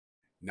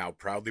now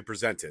proudly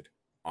presented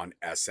on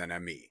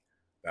SNME.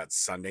 That's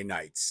Sunday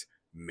night's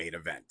main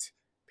event.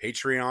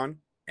 Patreon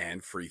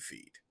and free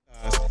feed.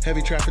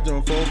 Heavy traffic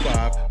during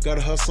 4-5. Gotta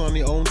hustle on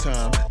your own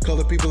time.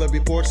 Color people every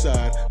port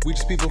side. We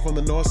just people from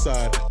the north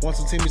side. Want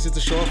some teammates at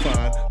the shore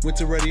fine.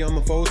 Winter ready on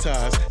the four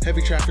ties.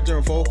 Heavy traffic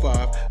during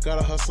 4-5.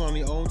 Gotta hustle on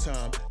your own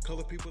time.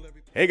 Color people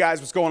every. Hey guys,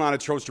 what's going on?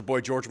 It's your host, your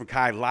boy George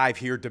Mackay, live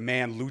here,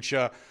 Demand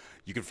Lucha.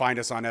 You can find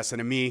us on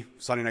SNME,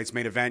 Sunday night's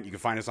main event. You can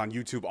find us on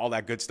YouTube, all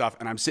that good stuff.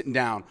 And I'm sitting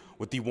down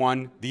with the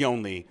one, the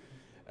only,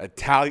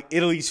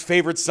 Italy's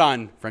favorite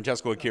son,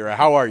 Francesco Akira.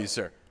 How are you,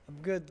 sir?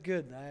 I'm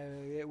good.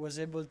 I was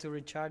able to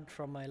recharge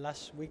from my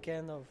last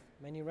weekend of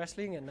many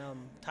wrestling, and now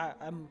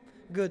I'm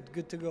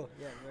good to go.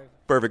 Yeah,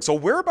 Perfect. So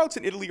whereabouts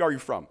in Italy are you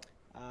from?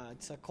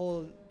 it's a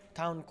cold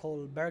town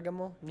called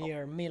Bergamo,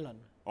 near Milan.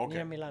 Okay.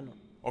 Near Milano.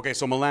 Okay,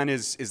 so Milan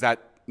is that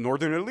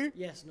northern Italy?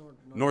 Yes,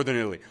 Northern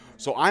Italy.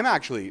 So I'm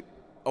actually,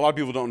 a lot of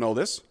people don't know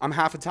this, I'm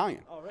half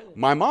Italian. Oh, really?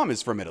 My mom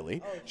is from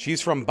Italy. Oh,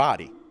 She's from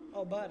Bari.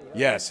 Oh, buddy.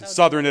 Yes,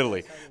 southern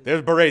Italy.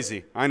 There's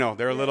Baresi. I know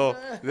they're a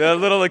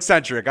little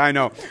eccentric. I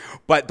know,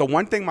 but the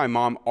one thing my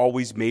mom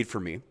always made for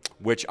me,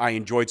 which I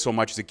enjoyed so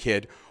much as a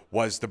kid,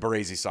 was the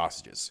Baresi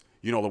sausages.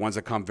 You know, the ones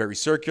that come very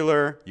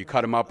circular. You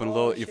cut them up and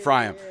you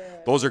fry them.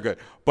 Yeah. Those are good.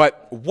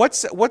 But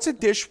what's a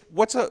dish?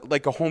 What's a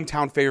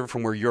hometown favorite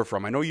from where you're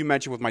from? I know you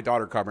mentioned with my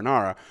daughter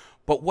carbonara,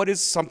 but what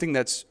is something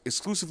that's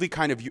exclusively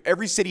kind of you?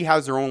 Every city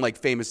has their own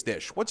famous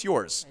dish. What's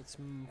yours? It's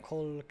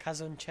called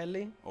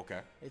casoncelli.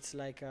 Okay. It's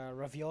like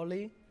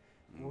ravioli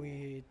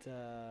with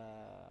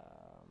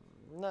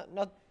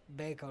not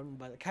bacon,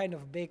 but kind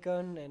of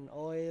bacon and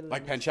oil.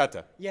 Like and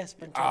pancetta. Yes,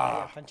 pancetta.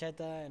 Ah. Yeah,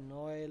 pancetta and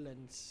oil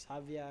and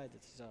salvia.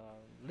 It's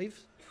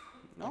leaves,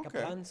 like Okay.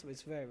 a plant. So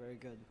it's very, very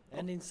good.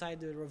 And inside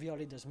the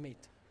ravioli, there's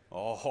meat.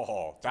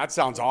 Oh, that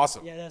sounds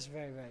awesome. Yeah, that's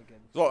very, very good.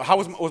 So how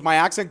was my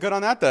accent good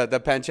on that? The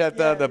pancetta,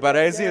 Yeah, the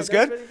baresi yeah, is that's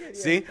good? really good,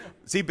 yeah.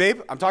 See,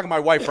 babe, I'm talking to my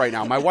wife right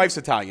now. My wife's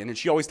Italian, and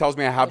she always tells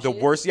me I have the she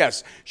is? worst.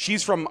 Yes,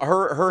 she's from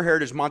her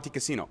heritage, Monte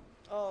Cassino.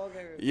 Oh,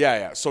 okay.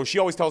 Yeah. So she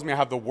always tells me I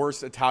have the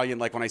worst Italian,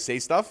 when I say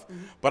stuff.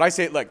 But I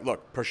say it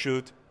look,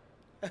 prosciutto.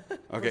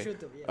 Okay.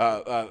 Prosciutto,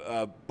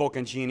 yeah.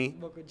 Bocconcini.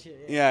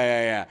 Bocconcini,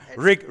 Yeah.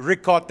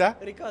 Ricotta.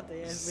 Ricotta,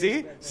 yeah. it's See,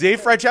 very good. see,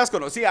 Francesco.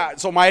 No, see,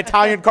 so my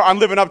Italian I'm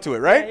living up to it,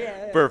 right?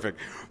 Yeah. Perfect.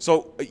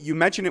 So you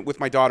mentioned it with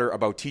my daughter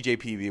about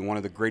TJP being one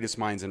of the greatest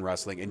minds in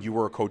wrestling, and you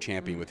were a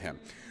co-champion with him.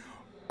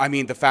 I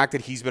mean, the fact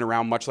that he's been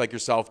around much like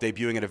yourself,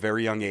 debuting at a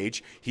very young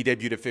age. He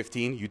debuted at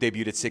 15. You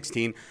debuted at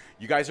 16.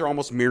 You guys are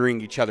almost mirroring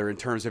each other in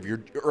terms of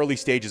your early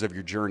stages of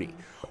your journey.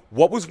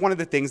 What was one of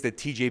the things that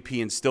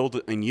TJP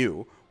instilled in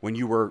you when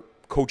you were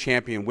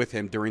co-champion with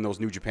him during those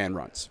New Japan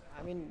runs?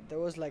 I mean, there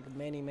was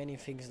many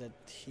things that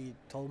he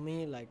told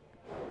me,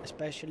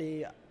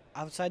 especially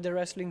outside the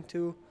wrestling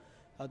too,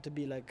 how to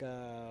be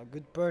a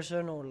good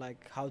person, or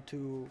how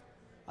to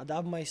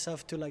adapt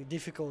myself to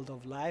difficult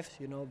of life,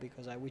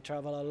 because we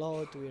travel a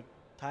lot, we're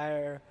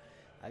tired.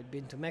 I've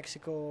been to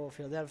Mexico,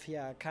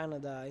 Philadelphia,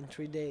 Canada in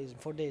 3 days,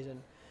 4 days,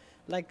 and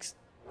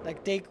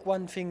take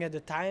one thing at a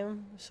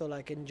time. So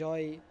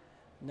enjoy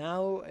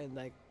now,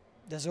 and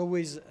there's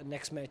always a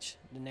next match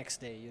the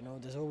next day.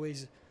 There's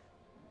always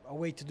a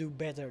way to do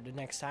better the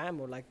next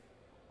time, or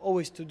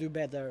always to do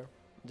better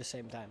at the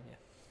same time. Yeah.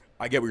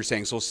 I get what you're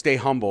saying. So stay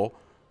humble,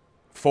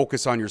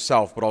 focus on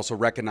yourself, but also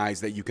recognize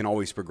that you can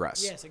always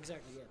progress. Yes,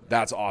 exactly. Yeah.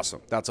 That's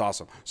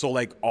awesome. So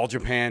All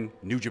Japan,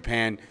 New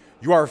Japan,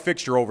 you are a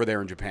fixture over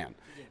there in Japan.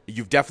 Yeah.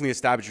 You've definitely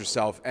established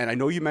yourself. And I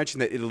know you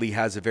mentioned that Italy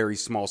has a very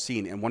small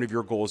scene, and one of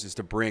your goals is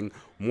to bring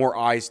more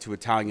eyes to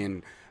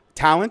Italian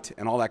talent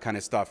and all that kind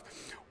of stuff.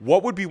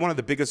 What would be one of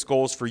the biggest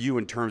goals for you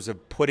in terms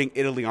of putting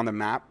Italy on the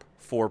map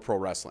for pro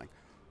wrestling?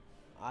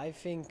 I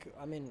think,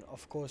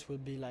 of course,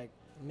 would be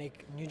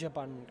make New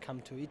Japan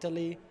come to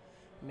Italy,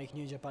 make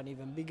New Japan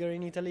even bigger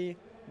in Italy.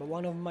 But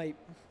one of my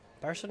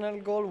personal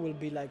goal will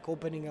be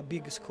opening a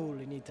big school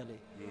in Italy,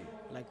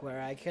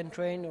 where I can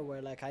train, or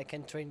where I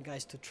can train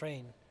guys to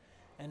train,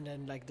 and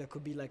then there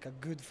could be a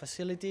good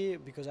facility,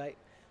 because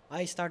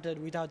I started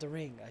without a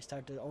ring. I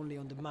started only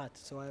on the mat,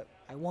 so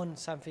I want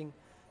something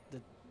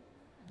that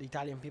the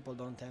Italian people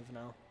don't have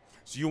now.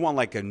 So you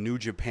want a New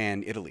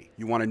Japan Italy.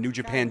 You want a New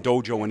Japan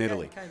dojo in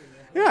Italy. Kind of.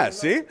 Yeah,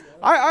 see?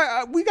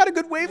 I we got a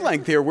good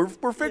wavelength here.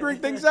 We're figuring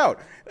things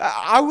out.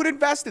 I would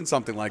invest in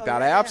something like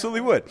that. I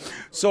absolutely would.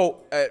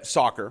 So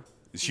soccer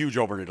is huge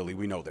over in Italy.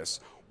 We know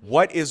this.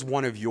 What is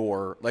one of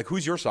your,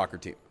 who's your soccer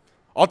team?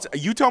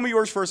 You tell me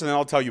yours first, and then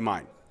I'll tell you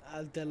mine.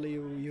 I'll tell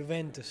you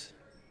Juventus.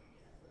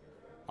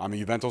 I'm a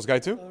Juventus guy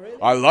too. Oh,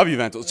 really? I love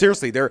Juventus.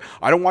 Seriously,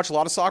 I don't watch a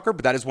lot of soccer,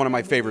 but that is one of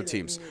my favorite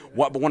teams.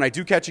 But when I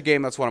do catch a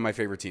game, that's one of my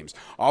favorite teams.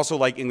 I also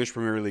like English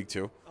Premier League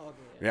too. Okay.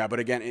 Yeah, but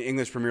again,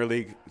 English Premier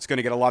League, it's going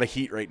to get a lot of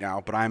heat right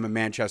now, but I'm a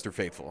Manchester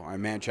faithful.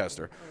 I'm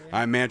Manchester.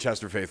 I'm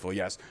Manchester faithful,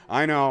 yes.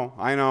 I know.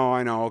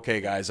 Okay,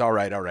 guys, all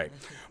right.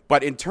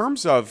 But in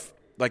terms of,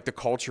 the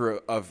culture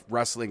of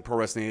wrestling, pro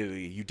wrestling in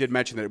Italy, you did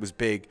mention that it was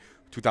big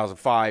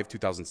 2005,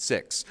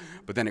 2006,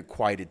 but then it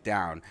quieted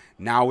down.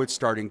 Now it's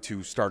starting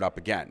to start up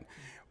again.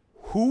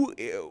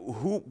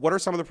 What are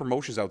some of the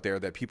promotions out there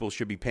that people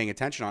should be paying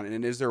attention on?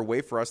 And is there a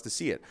way for us to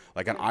see it,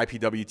 like on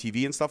IPW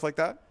TV and stuff like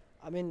that?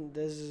 I mean,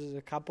 there's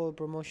a couple of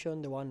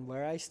promotion. The one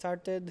where I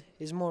started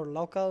is more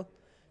local,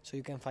 so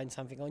you can find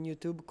something on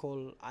YouTube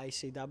called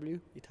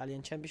ICW,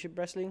 Italian Championship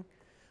Wrestling.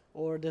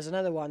 Or there's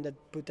another one that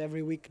put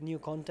every week new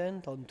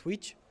content on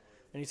Twitch,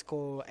 and it's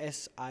called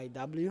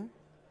SIW.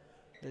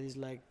 That is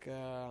like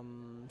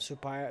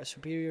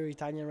Superior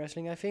Italian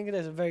Wrestling. I think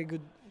there's a very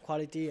good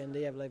quality, and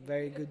they have like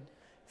very good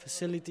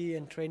facility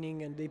and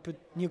training, and they put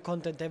new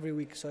content every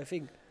week. So I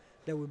think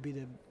that would be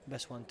the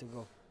best one to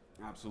go.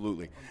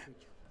 Absolutely.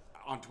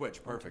 On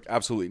Twitch, perfect.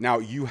 Absolutely. Now,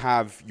 you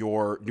have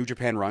your New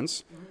Japan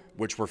runs,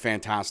 which were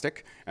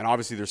fantastic, and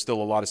obviously there's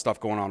still a lot of stuff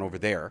going on over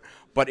there.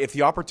 But if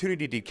the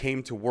opportunity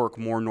came to work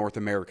more North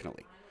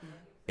Americanly,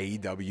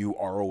 AEW,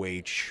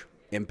 ROH,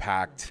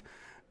 Impact,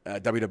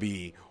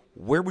 WWE,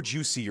 where would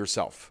you see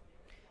yourself?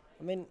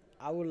 I mean,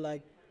 I would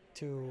like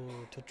to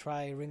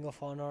try Ring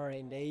of Honor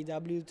in the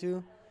AEW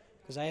too,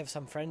 because I have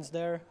some friends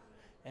there,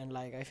 and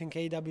like I think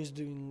AEW is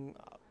doing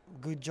a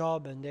good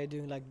job, and they're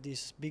doing like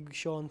this big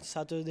show on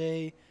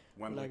Saturday,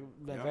 like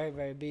very,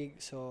 very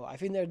big. So I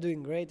think they're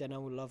doing great, and I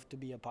would love to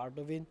be a part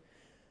of it.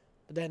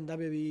 But then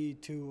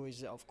WWE too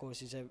is, of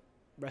course, is a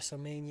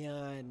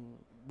WrestleMania and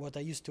what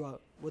I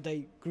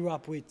grew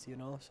up with, you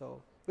know.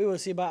 So we will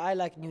see. But I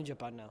like New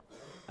Japan now.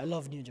 I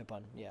love New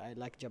Japan. Yeah, I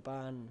like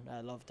Japan. I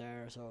love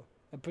there. So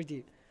I'm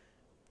pretty.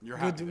 You're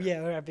good. happy.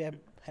 Yeah, we're happy. I'm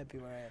happy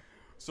where I am.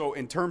 So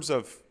in terms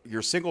of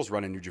your singles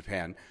run in New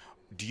Japan,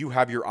 do you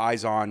have your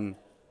eyes on?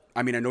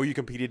 I mean, I know you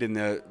competed in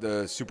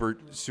the Super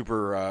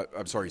Junior.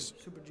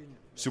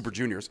 Super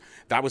Juniors.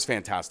 That was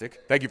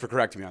fantastic. Thank you for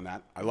correcting me on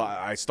that.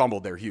 I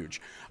stumbled there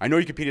huge. I know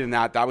you competed in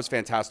that. That was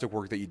fantastic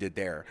work that you did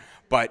there.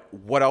 But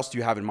what else do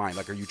you have in mind?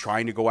 Like, are you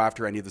trying to go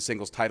after any of the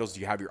singles titles?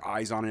 Do you have your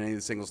eyes on any of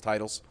the singles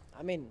titles?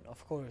 I mean,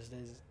 of course,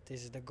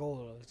 this is the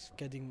goal. It's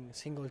getting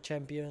single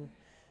champion,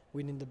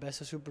 winning the best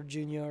of Super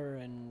Junior,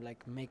 and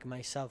like make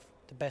myself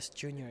the best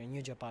junior in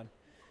New Japan.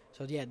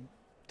 So yeah,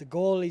 the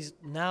goal is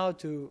now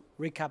to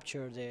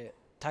recapture the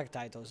tag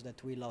titles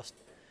that we lost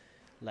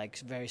like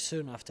very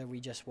soon after we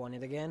just won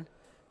it again.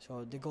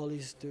 So the goal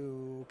is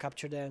to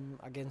capture them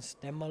against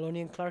them,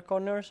 Maloney and Clark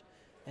Connors,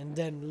 and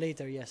then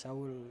later, yes, I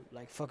will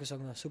like focus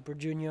on the Super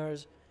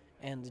Juniors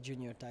and the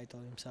junior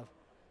title himself.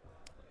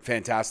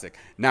 Fantastic.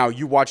 Now,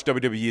 you watched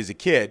WWE as a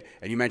kid,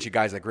 and you mentioned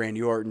guys like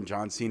Randy Orton,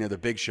 John Cena, The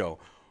Big Show.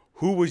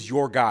 Who was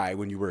your guy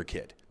when you were a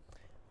kid?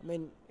 I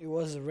mean, it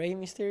was Rey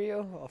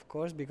Mysterio, of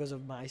course, because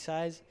of my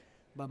size.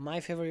 But my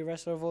favorite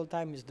wrestler of all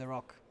time is The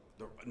Rock.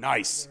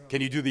 Nice.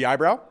 Can you do the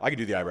eyebrow? I can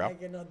do the eyebrow. I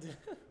cannot do.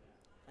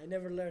 I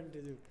never learned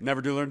to do.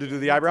 Never do learn to do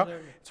the eyebrow?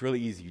 It's really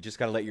easy. You just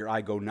got to let your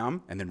eye go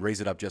numb and then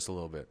raise it up just a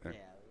little bit. Yeah.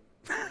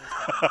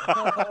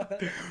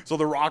 So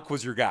The Rock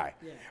was your guy.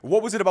 Yeah.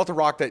 What was it about The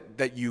Rock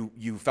that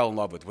you fell in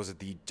love with? Was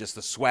it just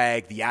the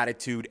swag, the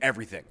attitude,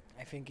 everything?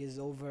 I think he's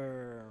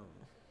over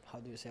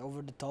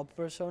the top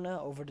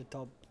persona, over the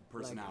top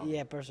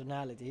personality.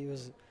 Personality. He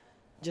was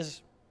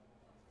just.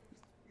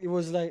 It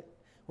was like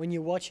when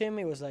you watch him,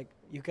 it was like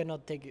you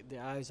cannot take the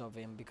eyes off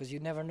him because you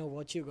never know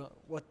what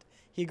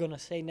he gonna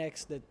say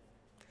next that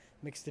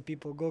makes the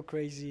people go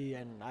crazy,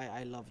 and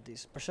I love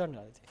this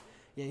personality.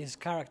 Yeah, his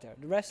character.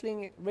 The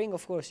wrestling ring,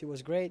 of course, he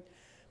was great,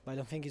 but I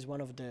don't think he's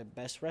one of the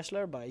best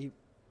wrestler. But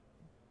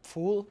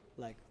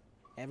like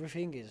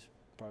everything is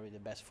probably the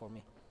best for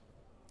me.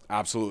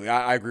 Absolutely.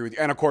 I agree with you.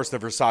 And, of course, the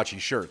Versace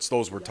shirts.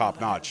 Those were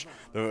top-notch.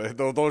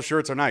 Those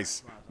shirts are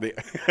nice.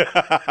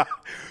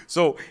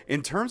 So,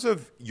 in terms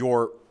of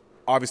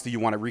obviously, you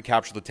want to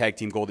recapture the tag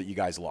team gold that you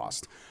guys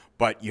lost,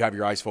 but you have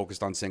your eyes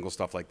focused on single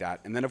stuff like that.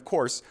 And then, of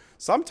course,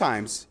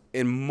 sometimes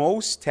in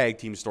most tag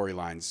team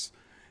storylines,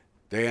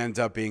 they end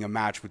up being a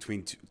match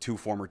between two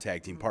former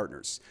tag team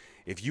partners.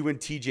 If you and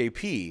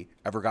TJP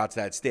ever got to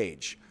that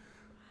stage,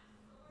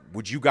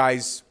 would you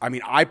guys, I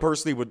mean, I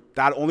personally would,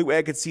 that only way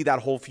I could see that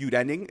whole feud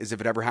ending is if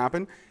it ever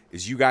happened,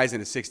 is you guys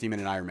in a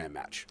 60-minute Iron Man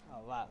match. Oh,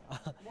 wow.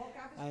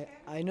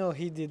 I know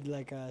he did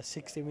like a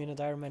 60-minute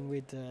Iron Man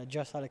with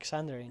Josh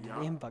Alexander in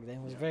Impact, and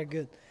it was very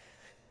good.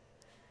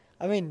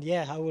 I mean,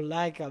 yeah, I would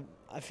like,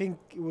 I think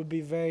it would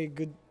be very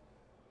good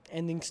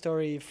ending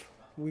story if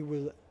we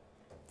will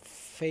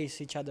face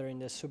each other in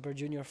the Super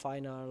Junior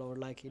final or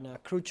like in a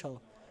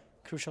crucial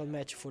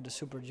match for the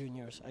Super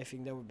Juniors. I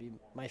think that would be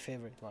my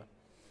favorite one.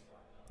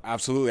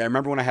 Absolutely. I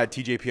remember when I had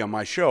TJP on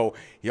my show,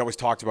 he always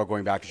talked about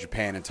going back to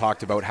Japan and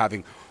talked about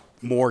having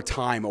more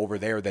time over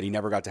there that he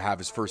never got to have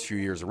his first few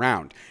years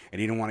around.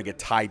 And he didn't want to get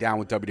tied down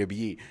with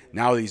WWE.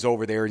 Now that he's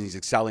over there and he's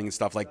excelling and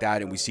stuff like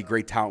that, and we see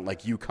great talent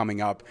like you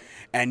coming up.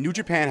 And New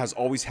Japan has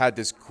always had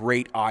this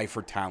great eye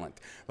for talent.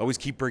 They always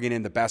keep bringing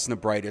in the best and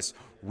the brightest,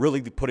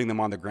 really putting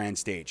them on the grand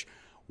stage.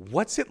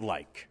 What's it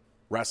like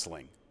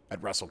wrestling at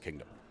Wrestle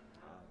Kingdom?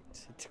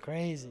 It's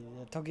crazy.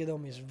 The Tokyo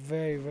Dome is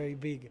very, very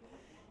big.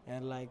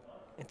 And like,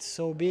 it's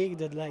so big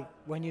that like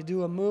when you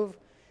do a move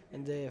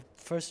and the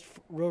first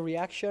row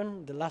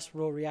reaction, the last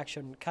row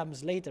reaction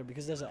comes later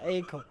because there's an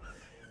echo.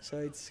 So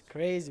it's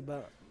crazy.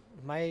 But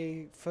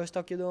my first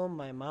Tokyo Dome,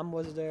 my mom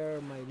was there,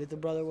 my little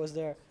brother was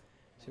there.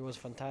 So it was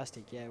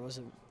fantastic. Yeah, it was.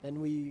 Then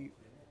we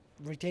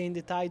retained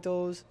the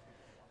titles.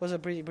 It was a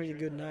pretty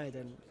good night.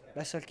 And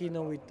Wrestle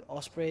Kingdom with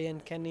Osprey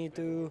and Kenny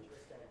too,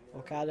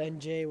 Okada and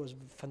Jay was a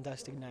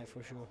fantastic night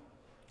for sure.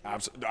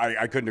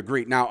 I couldn't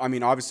agree. Now, I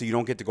mean, obviously you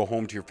don't get to go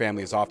home to your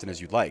family as often as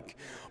you'd like,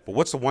 but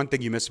what's the one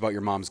thing you miss about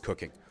your mom's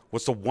cooking?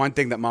 What's the one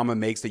thing that Mama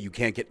makes that you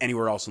can't get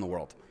anywhere else in the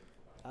world?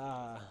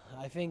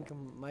 I think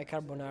my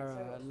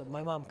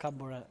my mom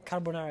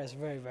carbonara is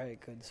very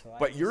good. So.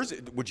 But yours,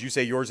 would you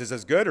say yours is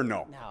as good or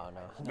no? No.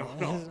 It's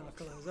not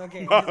close.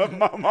 Okay.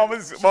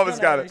 Mama's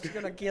got it. She's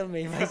gonna kill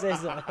me if I say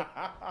so.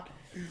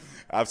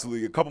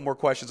 Absolutely. A couple more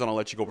questions, and I'll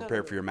let you go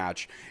prepare for your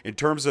match. In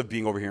terms of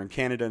being over here in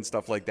Canada and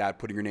stuff like that,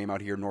 putting your name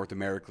out here North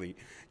Americally,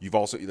 you've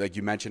also, like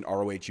you mentioned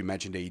ROH, you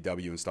mentioned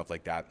AEW and stuff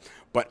like that.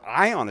 But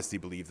I honestly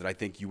believe that I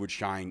think you would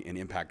shine in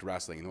Impact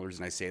Wrestling. And the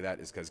reason I say that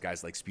is because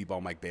guys like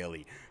Speedball Mike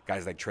Bailey,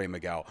 guys like Trey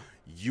Miguel,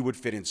 you would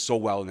fit in so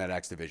well in that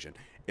X division.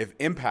 If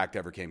Impact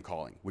ever came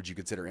calling, would you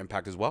consider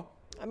Impact as well?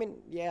 I mean,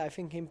 yeah, I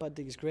think Impact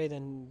is great,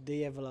 and they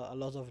have a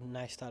lot of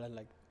nice talent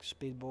like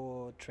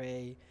Speedball,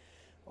 Trey,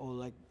 or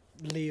like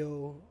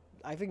Leo.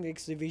 I think the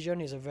X division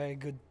is a very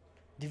good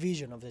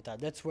division of the title.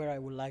 That's where I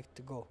would like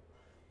to go.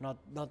 Not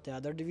the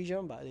other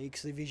division, but the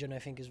X division I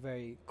think is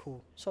very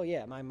cool. So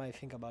yeah, I might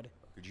think about it.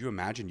 Could you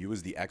imagine you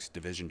as the X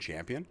division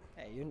champion?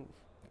 Hey,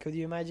 could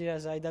you imagine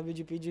as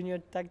IWGP Junior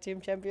Tag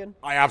Team Champion?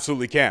 I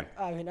absolutely can.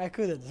 I mean, I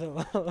couldn't,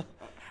 so.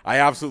 I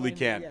absolutely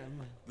can.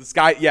 The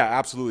sky, yeah,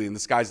 absolutely, and the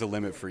sky's the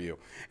limit for you.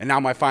 And now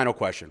my final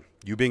question.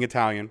 You being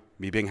Italian,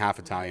 me being half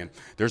Italian,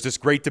 there's this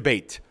great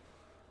debate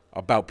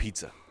about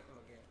pizza.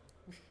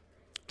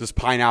 Does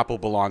pineapple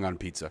belong on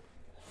pizza?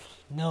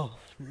 No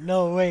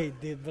way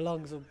it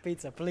belongs on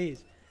pizza.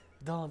 Please,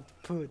 don't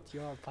put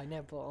your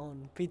pineapple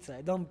on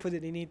pizza. Don't put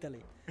it in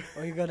Italy,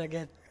 or you're going to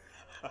get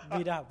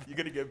beat up. You're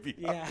going to get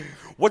beat up.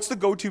 What's the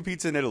go-to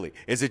pizza in Italy?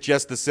 Is it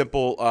just the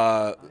simple...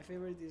 My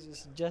favorite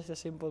is just a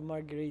simple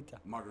margherita.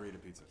 Margherita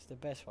pizza. It's the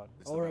best one.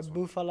 Or a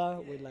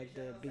bufala with like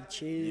the big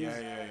cheese.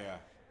 Yeah.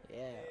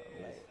 Yeah,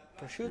 like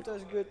prosciutto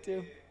is good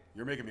too.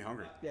 You're making me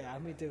hungry. Yeah,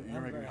 me too.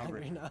 You're making me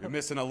hungry now. You're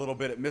missing a little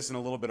bit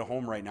of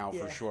home right now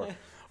for sure.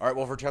 All right,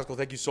 well, Francesco,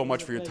 thank you so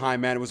much for your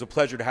time, man. It was a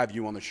pleasure to have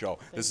you on the show.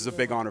 This is a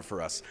big honor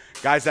for us.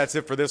 Guys, that's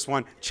it for this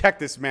one. Check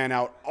this man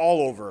out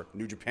all over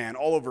New Japan,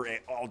 all over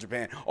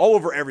Japan, all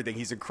over everything.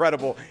 He's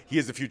incredible. He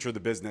is the future of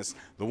the business.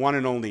 The one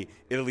and only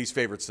Italy's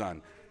favorite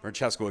son,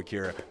 Francesco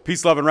Akira.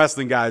 Peace, love, and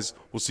wrestling, guys.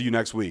 We'll see you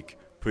next week.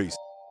 Peace.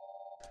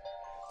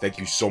 Thank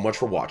you so much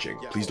for watching.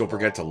 Please don't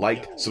forget to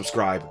like,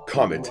 subscribe,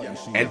 comment,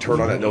 and turn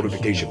on that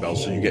notification bell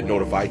so you get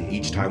notified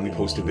each time we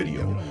post a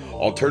video.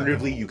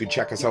 Alternatively, you can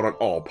check us out on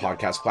all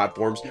podcast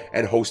platforms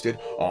and hosted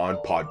on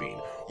Podbean.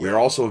 We are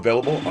also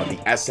available on the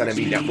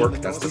SNME Network.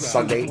 That's the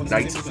Sunday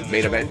Night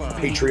Main Event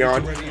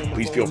Patreon.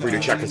 Please feel free to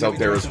check us out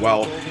there as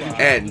well.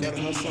 And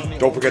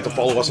don't forget to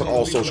follow us on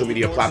all social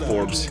media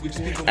platforms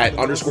at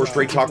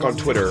 _Straight Talk on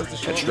Twitter,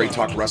 at Straight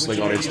Talk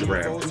Wrestling on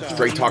Instagram,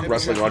 Straight Talk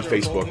Wrestling on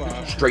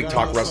Facebook, Straight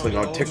Talk Wrestling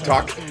on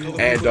TikTok,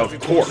 and of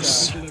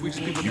course,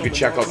 you can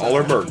check out all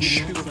our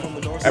merch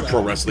at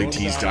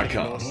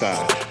ProWrestlingTees.com.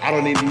 I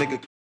don't need a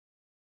nigga.